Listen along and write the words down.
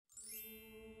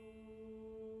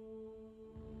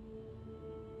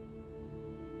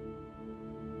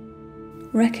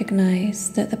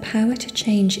recognize that the power to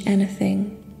change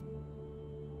anything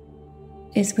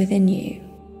is within you.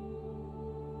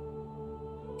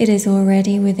 It is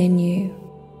already within you.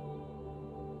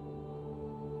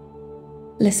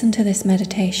 Listen to this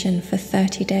meditation for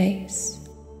 30 days.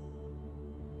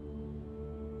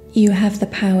 You have the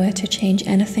power to change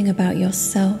anything about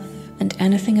yourself and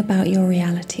anything about your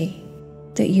reality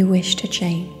that you wish to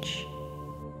change.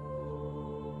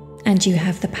 And you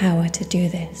have the power to do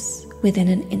this within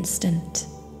an instant.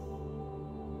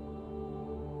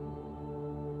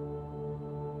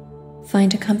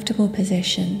 Find a comfortable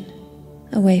position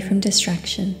away from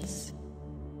distractions.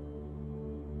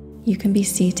 You can be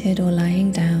seated or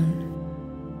lying down,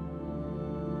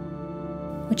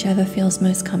 whichever feels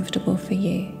most comfortable for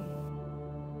you.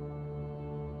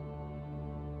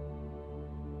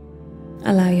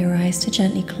 Allow your eyes to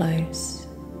gently close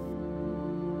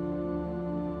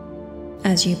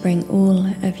as you bring all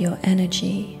of your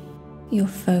energy, your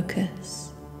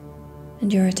focus,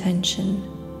 and your attention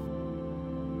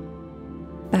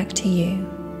back to you.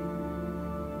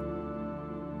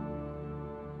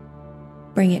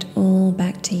 Bring it all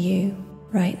back to you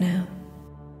right now.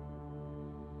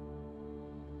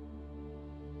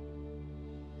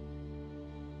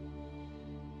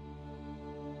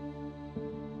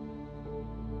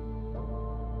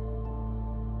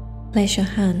 Place your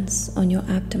hands on your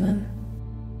abdomen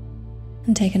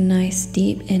and take a nice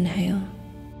deep inhale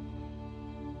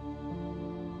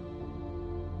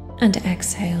and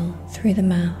exhale through the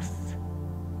mouth.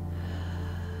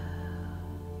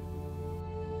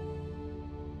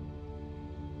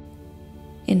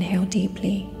 Inhale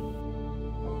deeply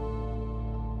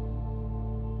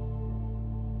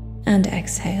and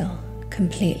exhale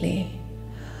completely.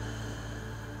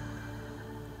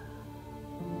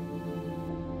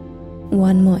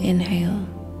 One more inhale.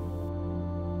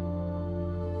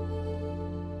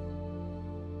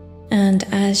 And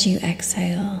as you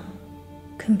exhale,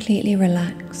 completely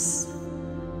relax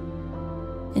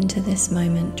into this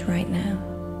moment right now.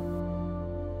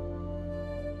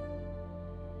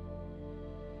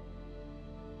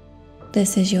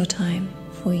 This is your time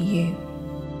for you.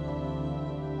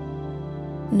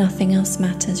 Nothing else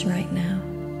matters right now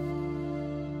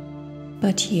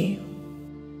but you.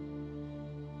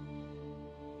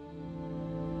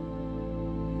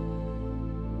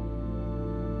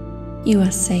 You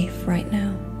are safe right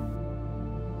now.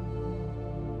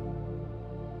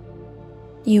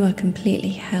 You are completely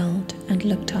held and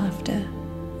looked after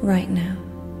right now.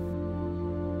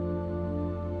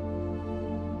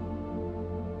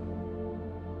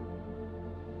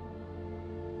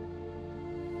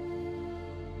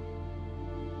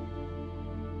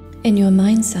 In your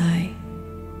mind's eye,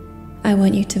 I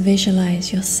want you to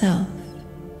visualize yourself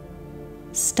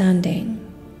standing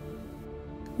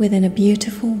within a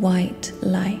beautiful white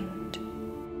light.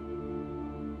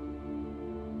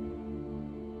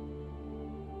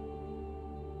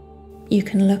 You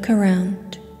can look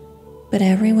around, but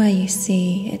everywhere you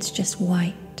see, it's just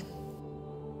white.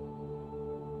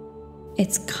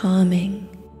 It's calming.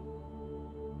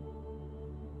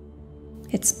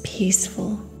 It's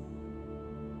peaceful.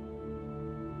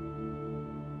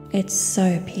 It's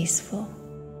so peaceful.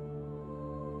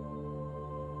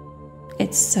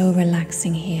 It's so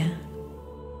relaxing here.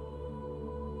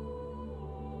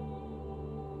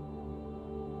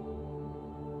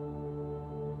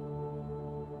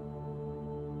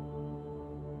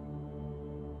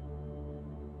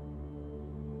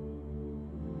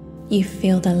 You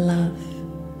feel the love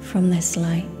from this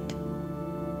light.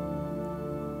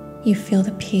 You feel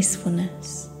the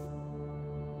peacefulness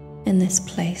in this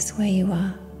place where you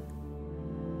are.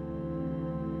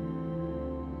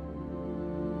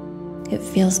 It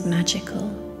feels magical.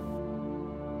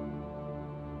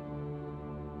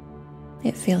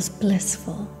 It feels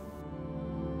blissful.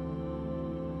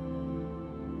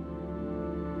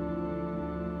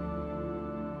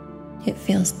 It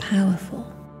feels powerful.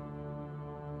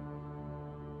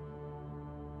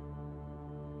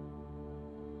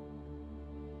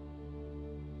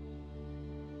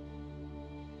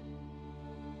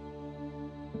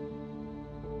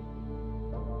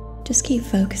 Just keep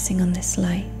focusing on this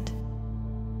light.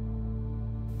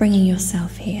 Bringing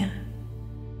yourself here.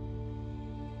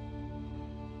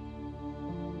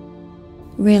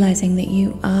 Realizing that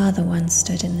you are the one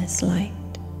stood in this light.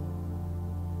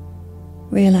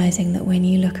 Realizing that when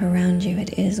you look around you,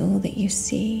 it is all that you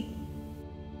see.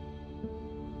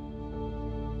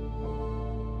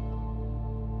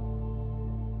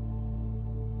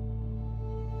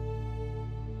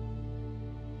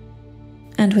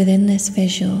 And within this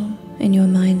visual, in your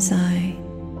mind's eye,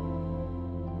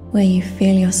 where you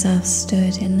feel yourself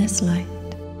stood in this light,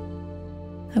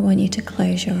 I want you to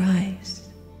close your eyes.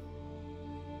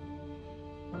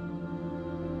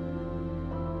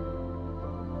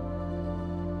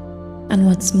 And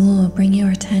once more, bring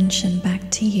your attention back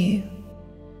to you.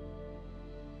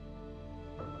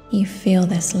 You feel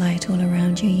this light all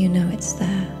around you, you know it's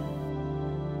there.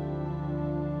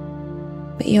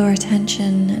 But your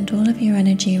attention and all of your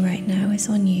energy right now is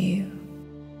on you,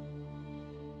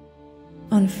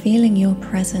 on feeling your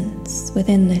presence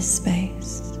within this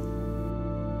space.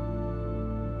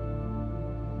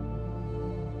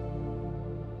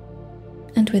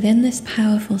 And within this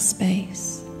powerful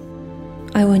space,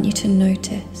 I want you to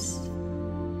notice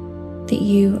that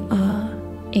you are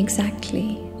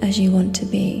exactly as you want to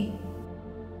be.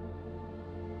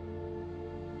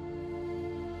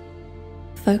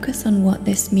 Focus on what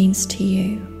this means to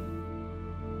you.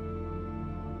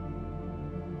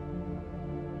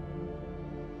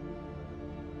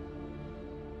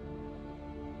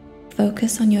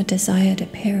 Focus on your desired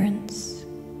appearance.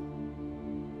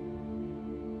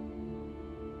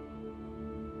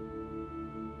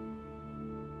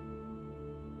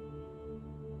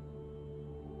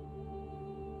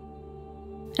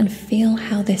 And feel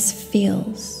how this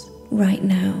feels right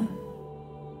now.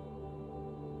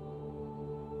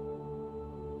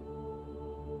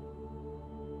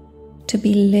 To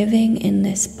be living in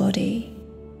this body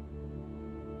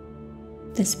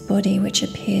which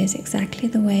appears exactly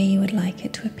the way you would like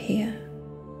it to appear.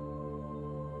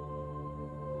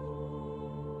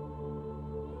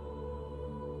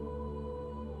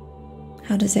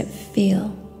 How does it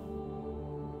feel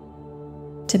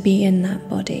to be in that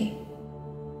body?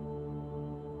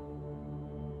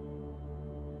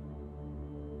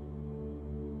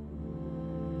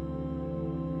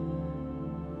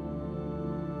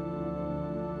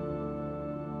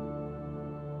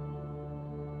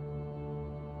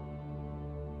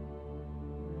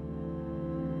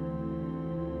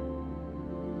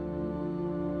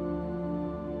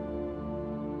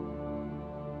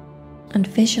 And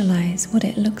visualize what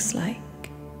it looks like.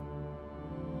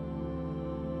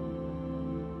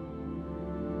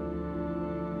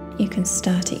 You can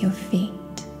start at your feet.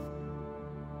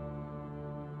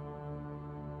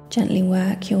 Gently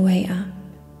work your way up.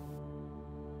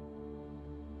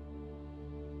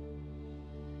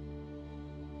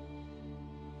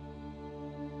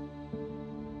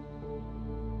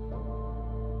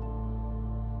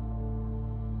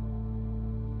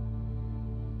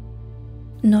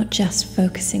 Not just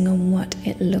focusing on what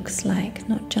it looks like,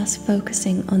 not just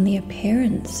focusing on the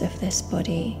appearance of this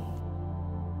body,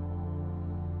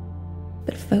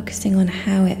 but focusing on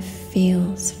how it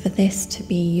feels for this to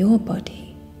be your body.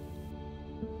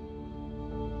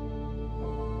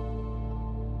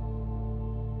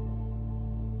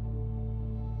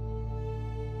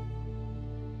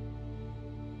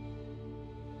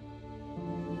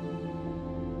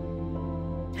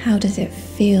 How does it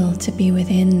feel to be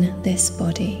within this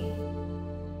body?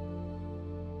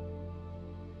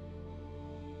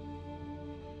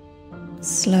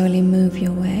 Slowly move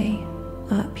your way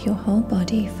up your whole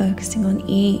body, focusing on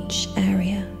each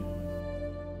area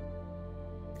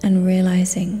and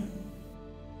realizing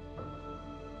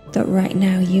that right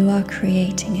now you are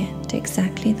creating it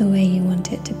exactly the way you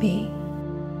want it to be.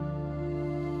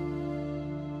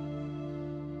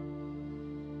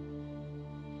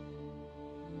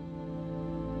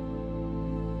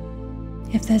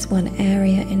 If there's one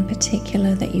area in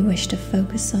particular that you wish to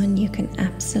focus on, you can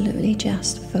absolutely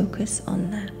just focus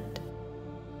on that.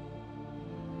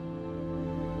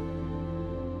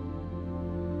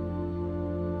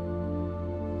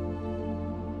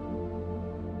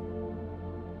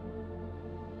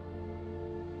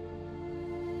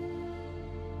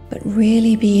 But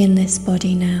really be in this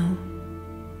body now.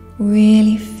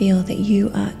 Really feel that you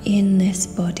are in this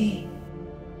body.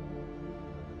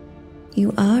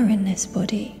 You are in this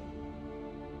body.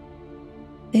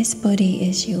 This body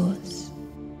is yours.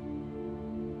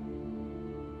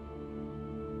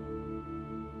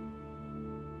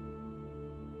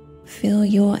 Feel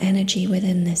your energy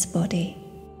within this body.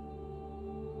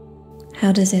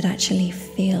 How does it actually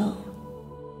feel?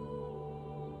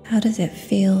 How does it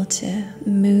feel to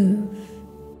move?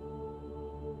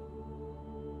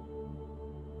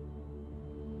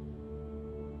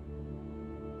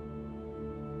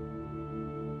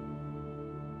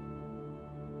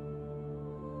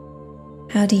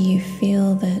 How do you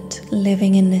feel that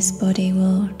living in this body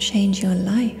will change your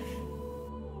life?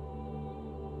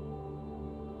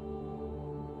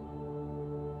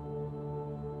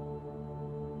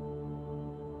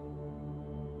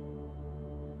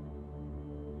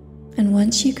 And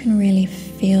once you can really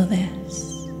feel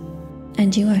this,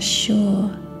 and you are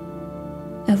sure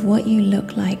of what you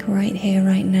look like right here,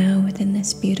 right now, within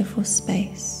this beautiful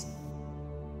space,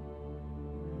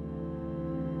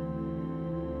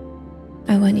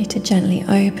 I want you to gently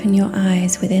open your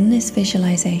eyes within this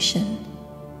visualization,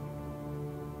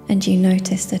 and you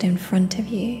notice that in front of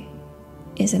you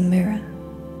is a mirror.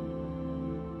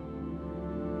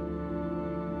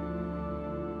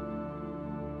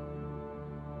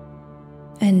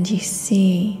 And you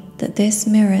see that this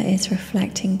mirror is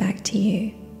reflecting back to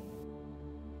you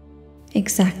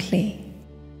exactly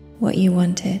what you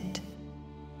wanted,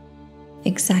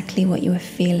 exactly what you were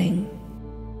feeling.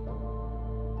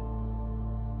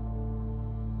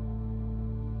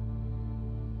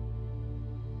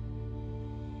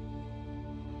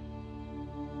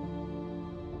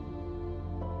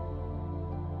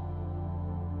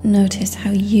 Notice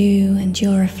how you and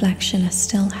your reflection are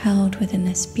still held within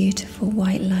this beautiful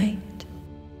white light.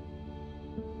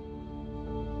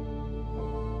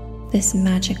 This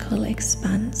magical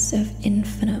expanse of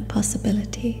infinite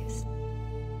possibilities.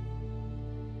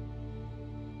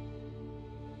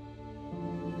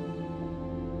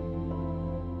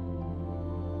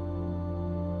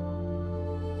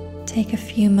 Take a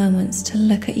few moments to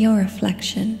look at your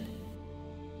reflection.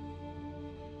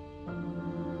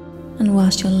 And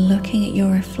whilst you're looking at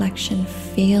your reflection,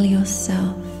 feel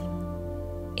yourself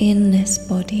in this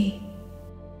body.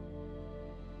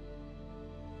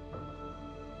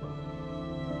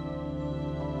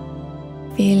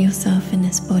 Feel yourself in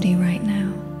this body right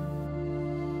now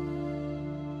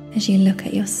as you look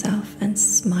at yourself and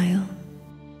smile.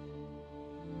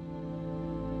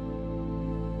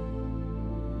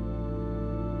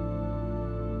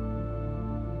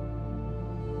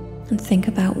 And think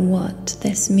about what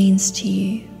this means to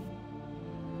you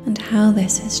and how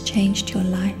this has changed your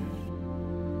life.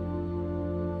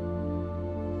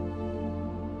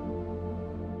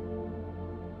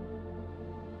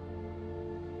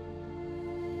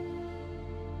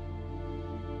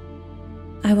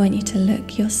 I want you to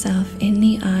look yourself in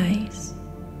the eyes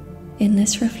in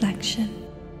this reflection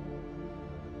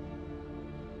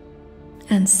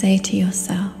and say to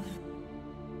yourself,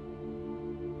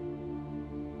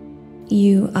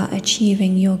 you are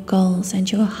achieving your goals and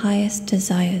your highest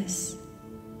desires.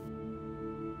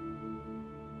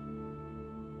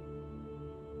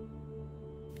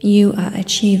 You are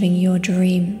achieving your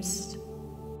dreams.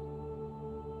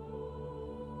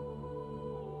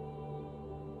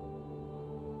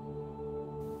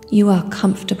 You are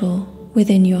comfortable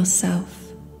within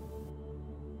yourself.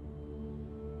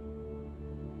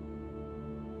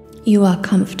 You are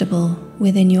comfortable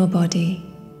within your body.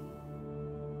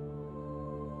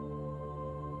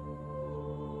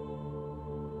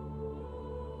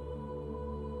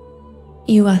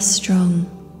 You are strong.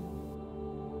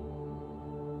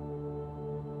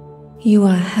 You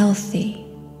are healthy.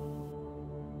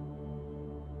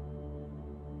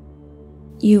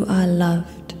 You are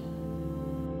loved.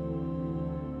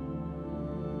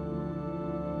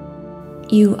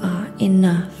 You are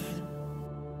enough.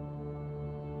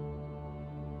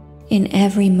 In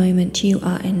every moment, you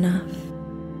are enough.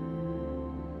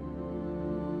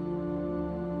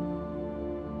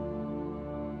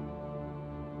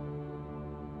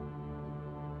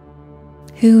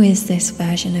 Who is this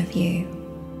version of you?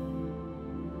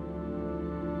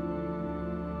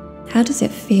 How does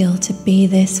it feel to be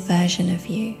this version of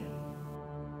you?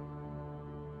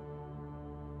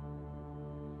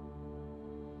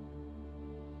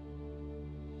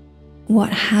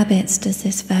 What habits does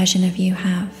this version of you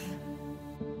have?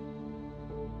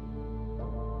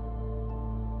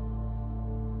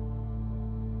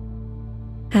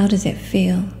 How does it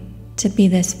feel to be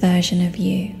this version of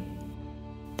you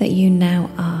that you now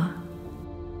are?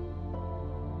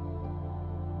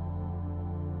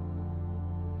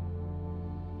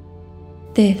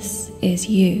 This is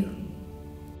you.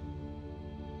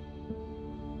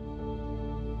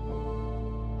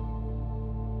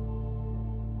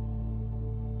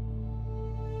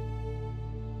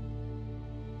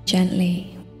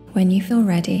 Gently, when you feel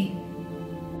ready,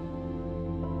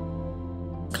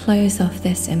 close off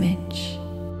this image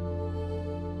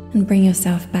and bring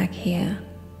yourself back here.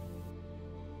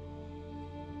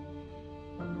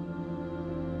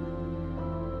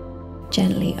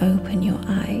 Gently open your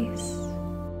eyes.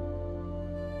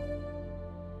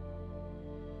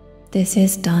 This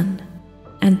is done,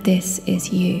 and this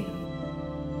is you.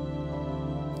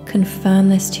 Confirm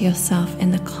this to yourself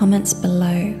in the comments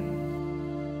below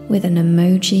with an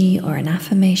emoji or an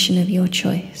affirmation of your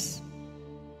choice.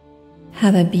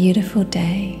 Have a beautiful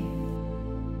day.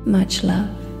 Much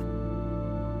love.